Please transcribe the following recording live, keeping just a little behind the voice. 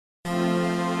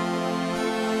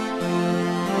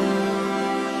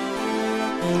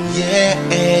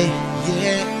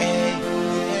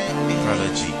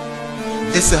Prodi-G.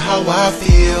 This is how I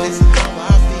feel.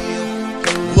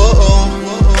 Whoa,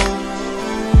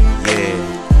 yeah.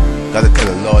 Gotta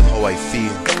tell the Lord how I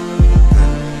feel.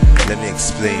 Let me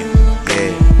explain.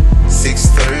 Yeah.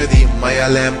 6:30, my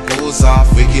alarm goes off,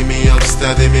 waking me up,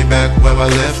 starting me back where I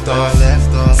left off.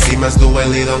 Seem as though I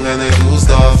lay down and I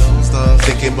dozed off,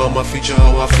 thinking about my future,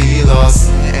 how I feel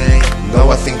lost. Now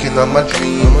I'm thinking of my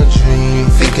dream,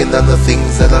 thinking of the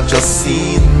things that I've just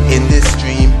seen. In this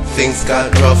dream, things got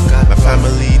rough, my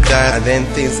family died, and then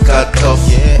things got tough.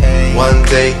 One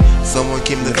day, someone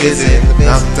came to visit,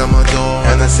 knocked on my door,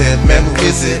 and I said, "Man, who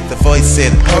is it?" The voice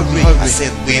said, "Hungry." I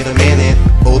said, "Wait a minute."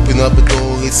 Open up the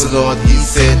door, it's the Lord. He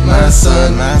said, "My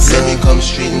son, let me come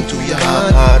straight into your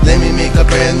heart. Let me make a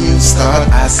brand new start."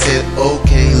 I said,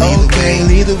 "Okay,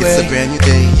 lead the way. It's a brand new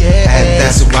day." And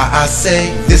that's why I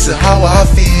say, this is how I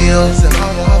feel.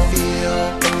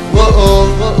 Whoa,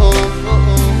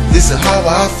 this is how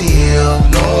I feel.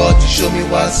 Lord, you show me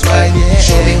what's right.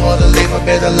 Show me how to live a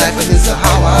better life, and this is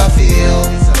how I feel.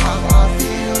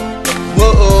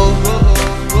 Whoa,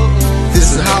 this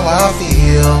is how I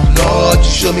feel. Lord,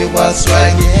 you show me what's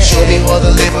right. Show me how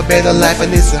to live a better life,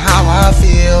 and this is how I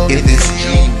feel. In this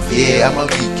dream, yeah, I'm a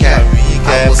recap.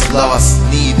 I was lost,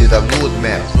 needed a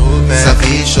roadmap.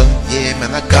 Salvation, yeah,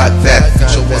 man, I got that.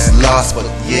 Future was lost, but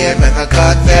yeah, man, I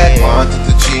got that. Wanted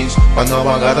to change, but now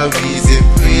I got a reason.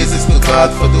 Praises to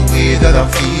God for the way that I'm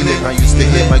feeling. I used to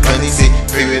hear my granny say,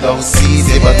 pray without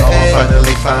ceasing, but now I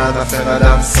finally found a friend that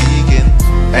I'm seeking.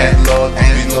 And Lord,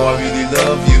 you know I really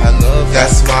love you.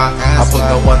 That's why I put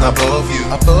no one above you.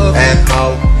 And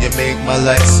how you make my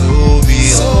life so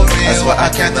real. That's why I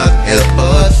cannot help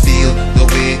but feel the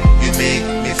way you make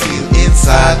me feel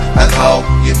inside, and how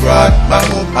you brought my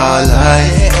hope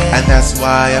alive. And that's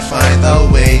why I find a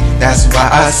way. That's why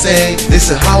I say, this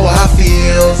is how I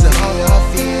feel.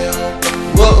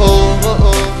 Whoa,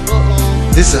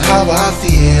 this is how I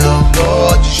feel.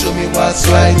 Lord, you show me what's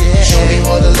right. Show me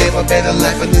how to live a better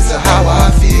life, and this is how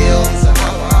I feel.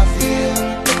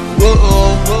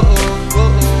 Whoa,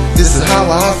 this is how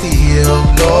I feel.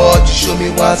 Lord, you show me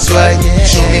what's right.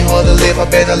 Show me how to live a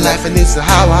better life, and this is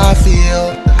how I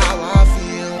feel.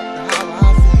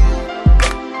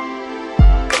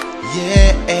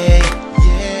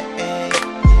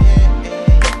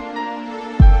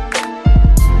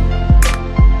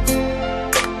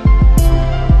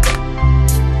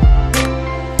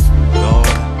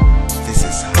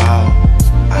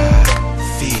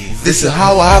 This is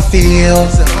how I feel.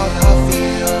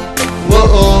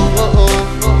 Whoa,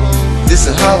 this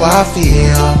is how I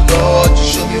feel. Lord, you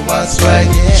show me what's right.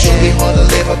 Show me how to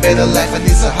live a better life, and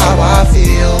this is how I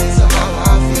feel.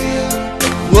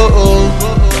 Whoa,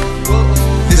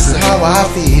 this is how I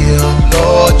feel.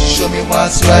 Lord, you show me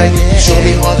what's right. Show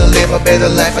me how to live a better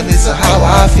life, and this is how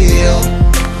I feel.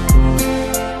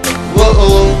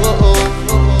 Whoa,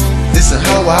 this is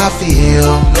how I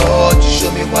feel. Lord, you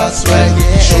show me what's right.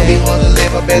 Show me how to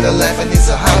live a better life, and this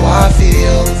is how I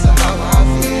feel.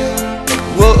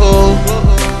 Whoa,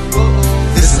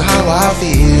 this is how I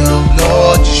feel.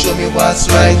 Lord, you show me what's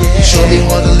right. Show me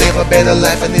how to live a better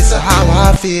life, and this is how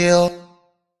I feel.